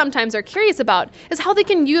what they sometimes are curious about, is how they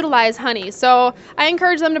can utilize honey. So I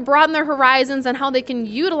encourage them to broaden their horizons on how they can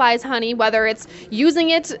utilize honey, whether it's using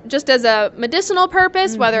it just as a medicinal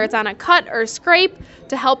purpose, whether it's on a cut or scrape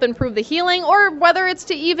to help improve the healing, or whether it's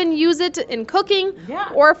to even use it in cooking,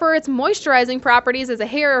 or for its moisturizing properties as a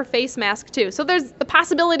hair or face mask too. So the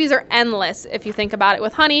possibilities are endless if you think about it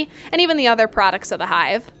with honey and even the other products of the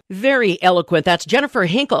hive. Very eloquent. That's Jennifer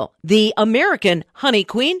Hinkle, the American Honey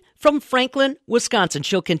Queen from Franklin, Wisconsin.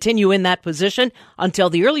 She'll continue in that position until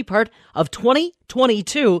the early part of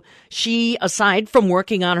 2022. She, aside from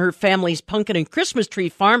working on her family's pumpkin and Christmas tree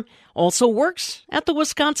farm, also works at the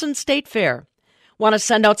Wisconsin State Fair. Want to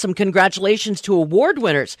send out some congratulations to award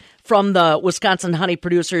winners from the Wisconsin Honey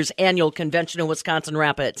Producers Annual Convention in Wisconsin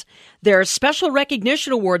Rapids. Their special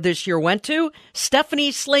recognition award this year went to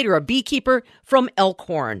Stephanie Slater, a beekeeper from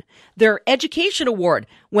Elkhorn. Their education award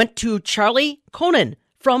went to Charlie Conan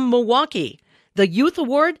from Milwaukee. The youth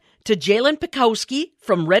award to Jalen Pikowski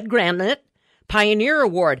from Red Granite. Pioneer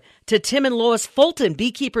award to Tim and Lois Fulton,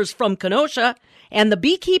 beekeepers from Kenosha. And the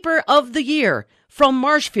beekeeper of the year from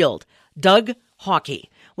Marshfield, Doug Hawkey.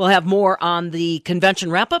 We'll have more on the convention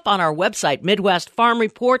wrap-up on our website,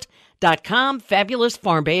 MidwestFarmReport.com. Fabulous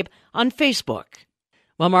Farm Babe on Facebook.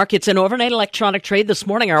 Well, markets in overnight electronic trade this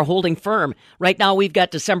morning are holding firm. Right now, we've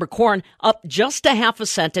got December corn up just a half a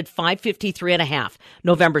cent at $5.53.5.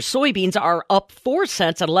 November soybeans are up 4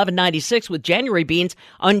 cents at $11.96, with January beans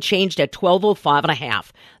unchanged at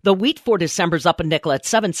 $12.05.5. The wheat for December's up a nickel at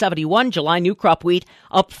 $7.71. July new crop wheat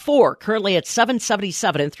up 4, currently at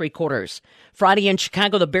 $7.77 3/4. Friday in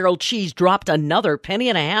Chicago, the barrel cheese dropped another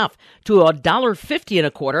 $1.50 to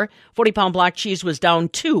 $1.50 1/4. 40-pound block cheese was down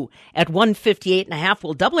 2 at $1.58.5.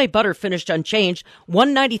 While double A butter finished unchanged,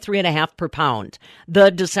 $1.93.5 per pound.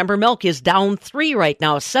 The December milk is down 3 right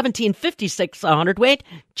now, $17.56 a hundredweight.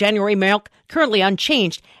 January milk currently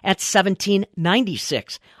unchanged at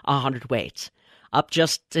 $17.96 a hundredweight. Up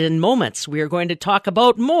just in moments, we are going to talk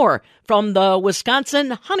about more from the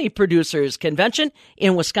Wisconsin Honey Producers Convention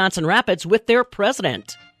in Wisconsin Rapids with their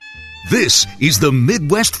president. This is the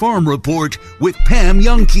Midwest Farm Report with Pam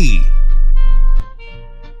Youngkey.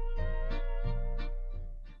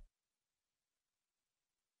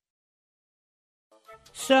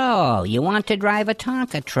 So, you want to drive a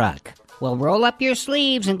Tonka truck? Well, roll up your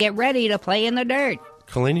sleeves and get ready to play in the dirt.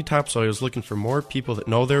 Kalani Topsoil is looking for more people that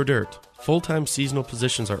know their dirt. Full-time seasonal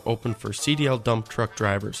positions are open for CDL dump truck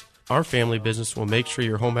drivers. Our family business will make sure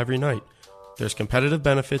you're home every night. There's competitive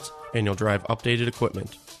benefits, and you'll drive updated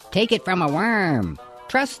equipment. Take it from a worm.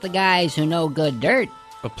 Trust the guys who know good dirt.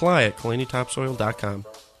 Apply at KalaniTopsoil.com.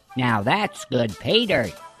 Now that's good pay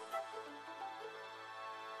dirt.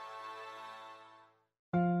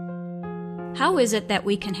 How is it that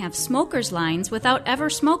we can have smoker's lines without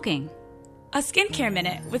ever smoking? A skincare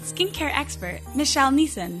minute with skincare expert Michelle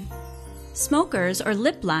Neeson. Smokers or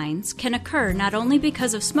lip lines can occur not only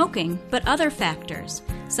because of smoking, but other factors,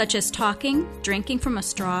 such as talking, drinking from a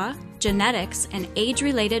straw, genetics, and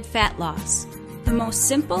age-related fat loss. The most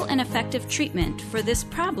simple and effective treatment for this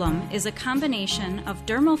problem is a combination of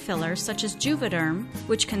dermal fillers such as Juvederm,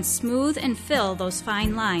 which can smooth and fill those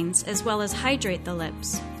fine lines as well as hydrate the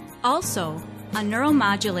lips. Also, a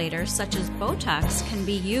neuromodulator such as Botox can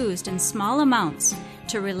be used in small amounts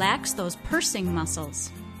to relax those pursing muscles.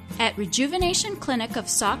 At Rejuvenation Clinic of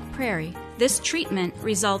Sauk Prairie, this treatment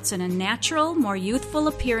results in a natural, more youthful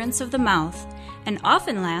appearance of the mouth and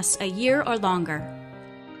often lasts a year or longer.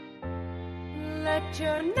 Let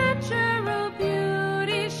your natural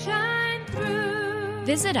beauty shine through.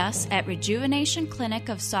 Visit us at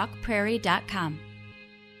rejuvenationclinicofsaukprairie.com.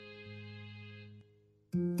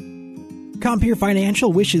 Compeer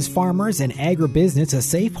Financial wishes farmers and agribusiness a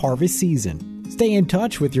safe harvest season. Stay in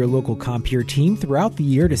touch with your local Compeer team throughout the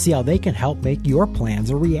year to see how they can help make your plans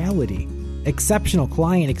a reality. Exceptional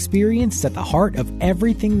client experience at the heart of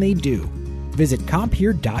everything they do. Visit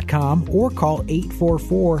Compeer.com or call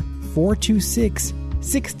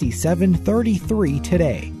 844-426-6733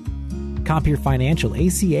 today. Compeer Financial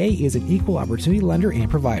ACA is an equal opportunity lender and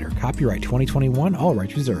provider. Copyright 2021, all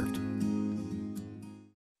rights reserved.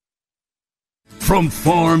 From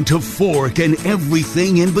farm to fork and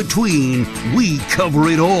everything in between, we cover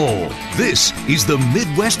it all. This is the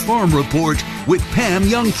Midwest Farm Report with Pam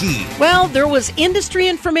Jahnke. Well, there was industry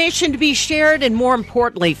information to be shared and, more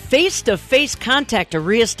importantly, face-to-face contact to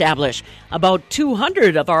reestablish. About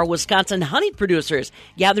 200 of our Wisconsin honey producers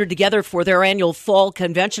gathered together for their annual fall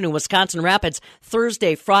convention in Wisconsin Rapids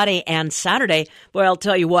Thursday, Friday, and Saturday. Boy, I'll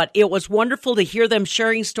tell you what, it was wonderful to hear them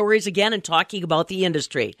sharing stories again and talking about the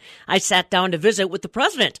industry. I sat down to visit with the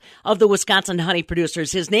president of the Wisconsin Honey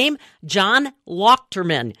Producers. His name, John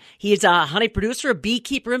Lochterman. He's a honey producer, a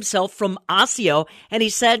beekeeper himself from Osseo, and he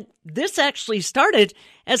said this actually started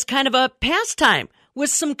as kind of a pastime with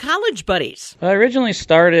some college buddies. I originally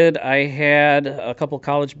started, I had a couple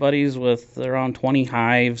college buddies with around 20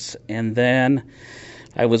 hives, and then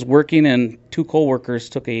I was working and two coworkers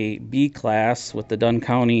took a bee class with the Dunn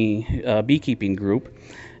County beekeeping group,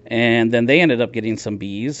 and then they ended up getting some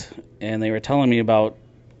bees, and they were telling me about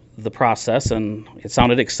the process, and it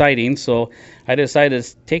sounded exciting, so I decided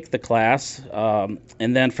to take the class,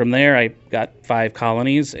 and then from there I got 5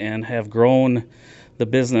 colonies and have grown the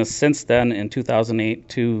business since then. In 2008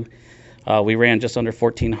 to we ran just under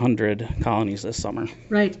 1,400 colonies this summer.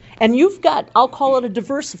 Right. And you've got, I'll call it a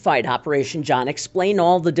diversified operation, John. Explain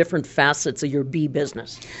all the different facets of your bee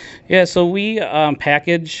business. Yeah, so we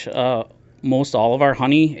package most all of our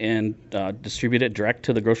honey and distribute it direct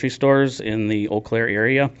to the grocery stores in the Eau Claire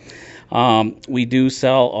area. We do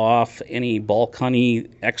sell off any bulk honey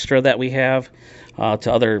extra that we have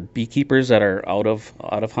to other beekeepers that are out of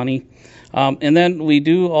honey. And then we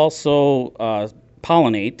do also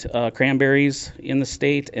pollinate cranberries in the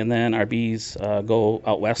state, and then our bees go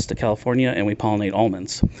out west to California and we pollinate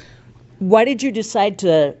almonds. Why did you decide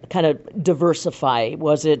to kind of diversify?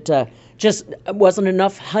 Was it just wasn't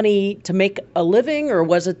enough honey to make a living, or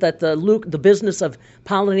was it that the business of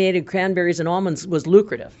pollinated cranberries and almonds was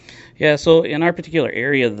lucrative? Yeah, so in our particular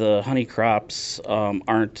area, the honey crops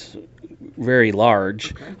aren't very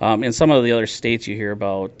large. Okay. In some of the other states, you hear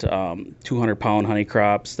about 200-pound honey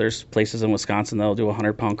crops. There's places in Wisconsin that'll do a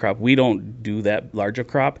 100-pound crop. We don't do that large a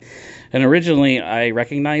crop. And originally, I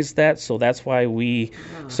recognized that, so that's why we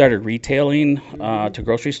started retailing to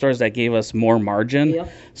grocery stores. That gave us more margin. Yep.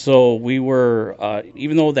 So we were,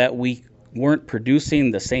 even though that we weren't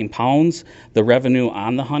producing the same pounds, the revenue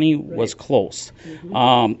on the honey was close.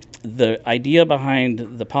 Mm-hmm. The idea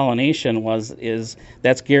behind the pollination is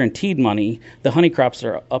that's guaranteed money. The honey crops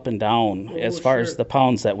are up and down as far as the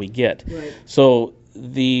pounds that we get. Right. So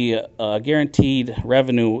the guaranteed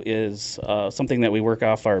revenue is something that we work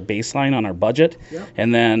off our baseline on our budget,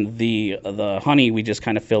 and then the honey we just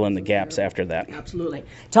kind of fill in the gaps after that. Absolutely.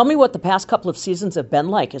 Tell me what the past couple of seasons have been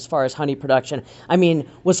like as far as honey production. I mean,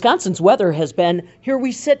 Wisconsin's weather has been, here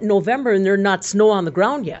we sit in November and there's not snow on the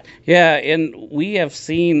ground yet. Yeah, and we have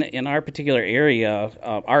seen in our particular area,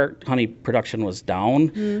 our honey production was down.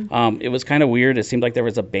 Mm. It was kind of weird. It seemed like there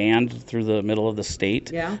was a band through the middle of the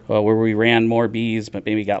state where we ran more bees but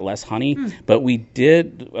maybe got less honey. But we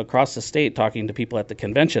did, across the state, talking to people at the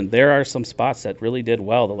convention, there are some spots that really did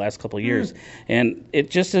well the last couple of years. And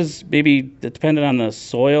it just is maybe dependent on the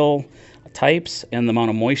soil types and the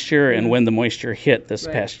amount of moisture and when the moisture hit this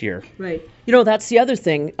past year. Right. You know, that's the other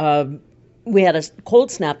thing. We had a cold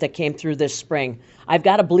snap that came through this spring. I've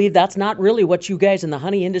got to believe that's not really what you guys in the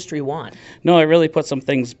honey industry want. No, it really put some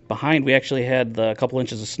things behind. We actually had a couple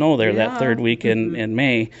inches of snow there that third week in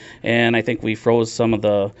May, and I think we froze some of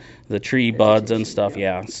the tree buds and stuff,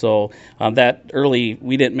 So that early,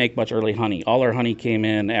 we didn't make much early honey. All our honey came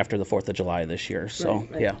in after the 4th of July this year,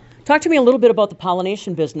 yeah. Talk to me a little bit about the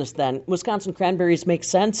pollination business then. Wisconsin cranberries make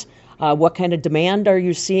sense. What kind of demand are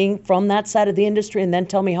you seeing from that side of the industry? And then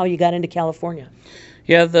tell me how you got into California.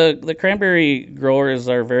 Yeah, the cranberry growers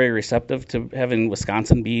are very receptive to having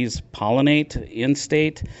Wisconsin bees pollinate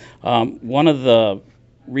in-state. One of the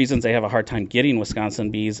reasons they have a hard time getting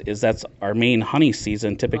Wisconsin bees is that's our main honey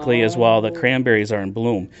season typically as well. The cranberries are in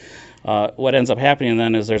bloom. What ends up happening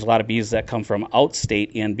then is there's a lot of bees that come from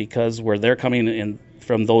outstate in because where they're coming in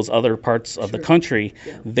from those other parts of the country,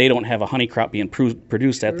 they don't have a honey crop being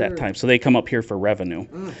produced at that time. So they come up here for revenue.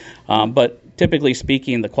 But typically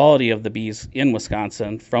speaking, the quality of the bees in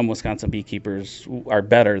Wisconsin from Wisconsin beekeepers are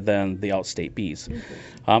better than the outstate bees.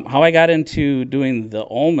 How I got into doing the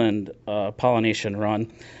almond pollination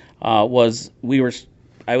run was we were,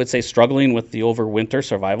 I would say, struggling with the overwinter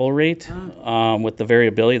survival rate with the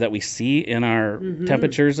variability that we see in our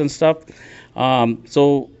temperatures and stuff.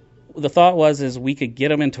 So the thought was we could get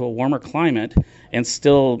them into a warmer climate and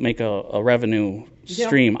still make a revenue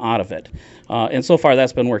stream out of it. And so far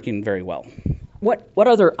that's been working very well. What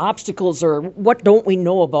other obstacles or what don't we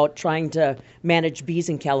know about trying to manage bees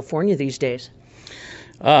in California these days?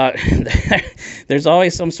 There's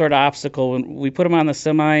always some sort of obstacle. When we put them on the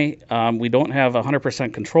semi, we don't have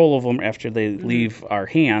 100% control of them after they leave our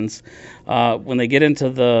hands. When they get into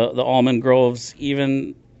the almond groves,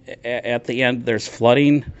 even at the end, there's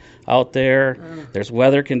flooding out there. There's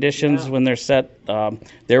weather conditions when they're set.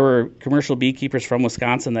 There were commercial beekeepers from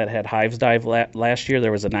Wisconsin that had hives dive last year.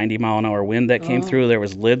 There was a 90-mile-an-hour wind that came through. There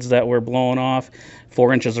was lids that were blown off,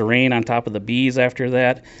 4 inches of rain on top of the bees after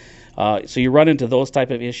that. So you run into those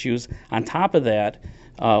type of issues. On top of that,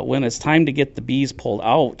 when it's time to get the bees pulled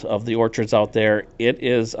out of the orchards out there, it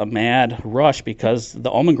is a mad rush because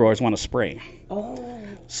the almond growers want to spray.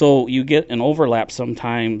 So you get an overlap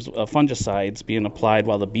sometimes of fungicides being applied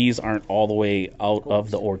while the bees aren't all the way out of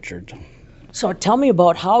the orchard. So tell me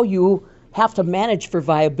about how you have to manage for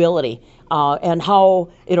viability and how,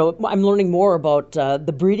 I'm learning more about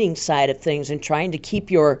the breeding side of things and trying to keep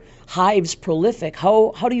your hives prolific.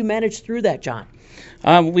 How do you manage through that, John?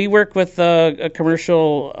 We work with a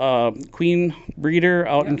commercial queen breeder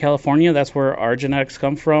out in California. That's where our genetics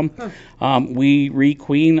come from. We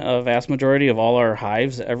requeen a vast majority of all our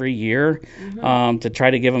hives every year to try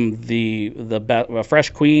to give them a fresh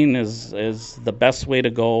queen is the best way to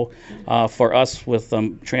go for us with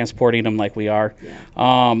them transporting them like we are.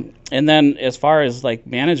 And then as far as like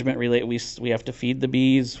management related, we have to feed the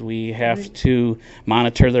bees. We have to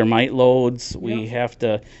monitor their mite loads. We have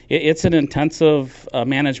to. It's an intensive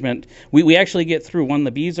management. We actually get through when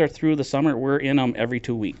the bees are through the summer. We're in them every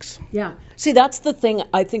 2 weeks. Yeah. See, that's the thing.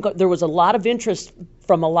 I think there was a lot of interest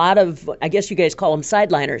from a lot of, I guess you guys call them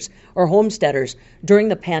sideliners or homesteaders during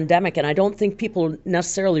the pandemic, and I don't think people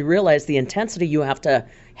necessarily realize the intensity you have to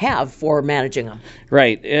have for managing them.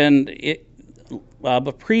 Right, and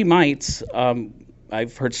but pre-mites,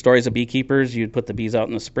 I've heard stories of beekeepers. You'd put the bees out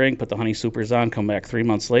in the spring, put the honey supers on, come back 3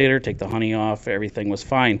 months later, take the honey off, everything was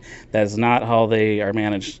fine. That is not how they are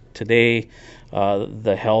managed today.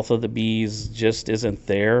 The health of the bees just isn't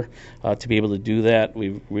there to be able to do that.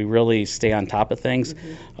 We really stay on top of things.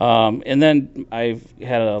 And then I've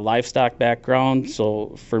had a livestock background,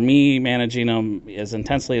 so for me, managing them as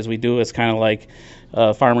intensely as we do is kind of like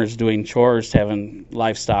farmers doing chores, having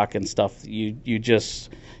livestock and stuff. You just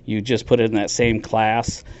put it in that same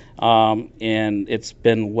class, and it's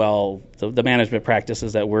been the management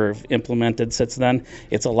practices that we've implemented since then.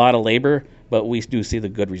 It's a lot of labor, but we do see the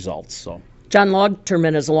good results. So. John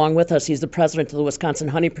Logterman is along with us. He's the president of the Wisconsin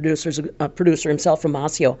Honey Producers, producer himself from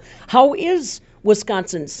Osseo. How is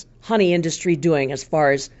Wisconsin's honey industry doing as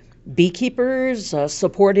far as beekeepers,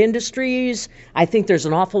 support industries? I think there's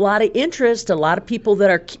an awful lot of interest, a lot of people that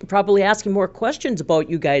are probably asking more questions about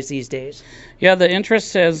you guys these days. Yeah, the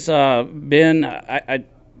interest has been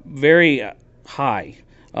very high.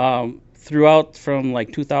 Throughout from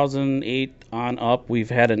like 2008 on up, we've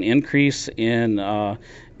had an increase in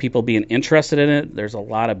people being interested in it. There's a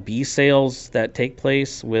lot of bee sales that take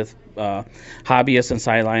place with hobbyists and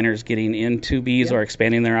sideliners getting into bees or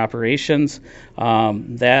expanding their operations.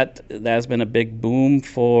 That has been a big boom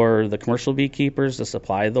for the commercial beekeepers to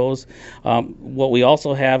supply those. What we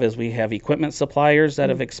also have is we have equipment suppliers that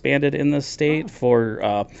have expanded in the state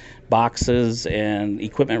for boxes and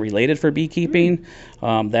equipment related for beekeeping.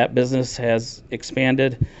 That business has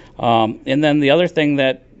expanded. And then the other thing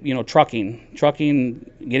that, trucking,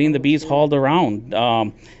 getting the bees hauled around.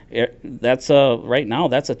 Right now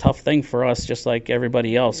that's a tough thing for us, just like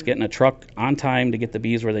everybody else, getting a truck on time to get the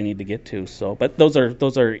bees where they need to get to. So, but those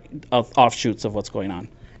are offshoots of what's going on.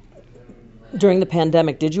 during the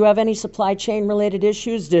pandemic, did you have any supply chain related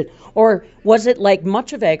issues? Or was it like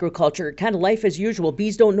much of agriculture, kind of life as usual?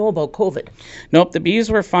 Bees don't know about COVID. Nope, the bees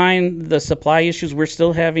were fine. The supply issues we're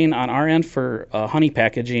still having on our end for honey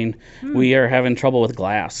packaging, we are having trouble with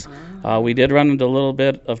glass. We did run into a little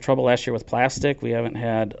bit of trouble last year with plastic. We haven't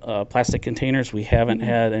had plastic containers. We haven't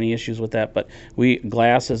had any issues with that, but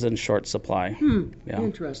glass is in short supply. Yeah.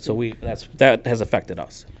 Interesting. So that has affected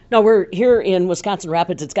us. Now, we're here in Wisconsin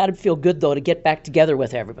Rapids. It's got to feel good, though, to get back together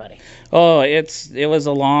with everybody. Oh, it was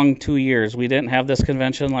a long 2 years. We didn't have this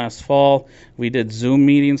convention last fall. We did Zoom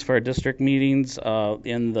meetings for our district meetings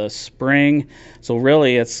in the spring. So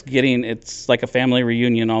really, it's like a family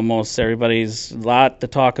reunion almost. Everybody's a lot to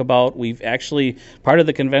talk about. We've actually, part of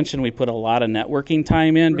the convention, we put a lot of networking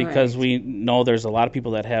time in because we know there's a lot of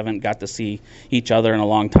people that haven't got to see each other in a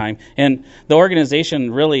long time. And the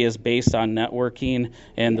organization really is based on networking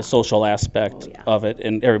and the social aspect of it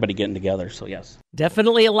and everybody getting together. So, yes.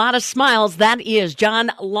 Definitely a lot of smiles. That is John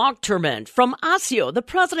Lochterman from Osseo, the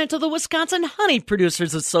president of the Wisconsin Honey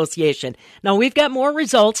Producers Association. Now, we've got more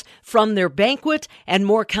results from their banquet and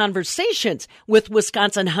more conversations with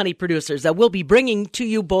Wisconsin honey producers that we'll be bringing to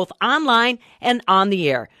you both online and on the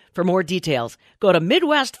air. For more details, go to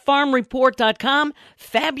MidwestFarmReport.com,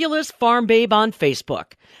 Fabulous Farm Babe on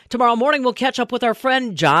Facebook. Tomorrow morning, we'll catch up with our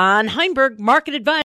friend John Heinberg, market advisor.